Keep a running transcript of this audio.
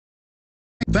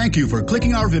Thank you for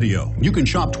clicking our video. You can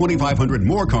shop 2,500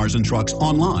 more cars and trucks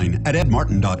online at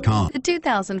edmartin.com. The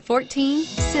 2014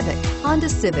 Civic, Honda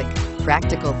Civic.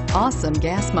 Practical, awesome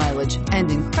gas mileage,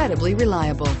 and incredibly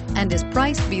reliable, and is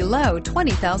priced below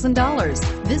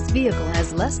 $20,000. This vehicle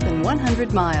has less than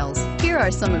 100 miles. Here are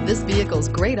some of this vehicle's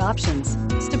great options: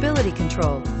 stability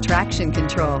control, traction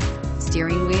control,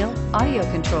 steering wheel audio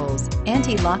controls,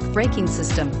 anti-lock braking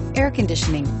system, air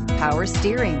conditioning, power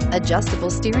steering,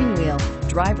 adjustable steering wheel,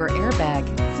 driver airbag,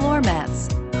 floor mats,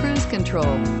 cruise control.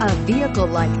 A vehicle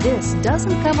like this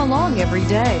doesn't come along every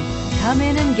day. Come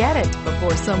in and get it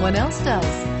before someone else does.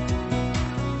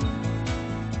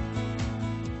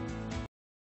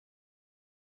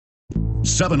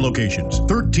 7 locations,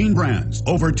 13 brands,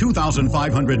 over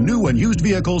 2,500 new and used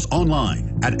vehicles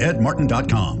online at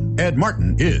edmartin.com. Ed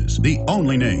Martin is the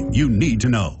only name you need to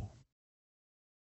know.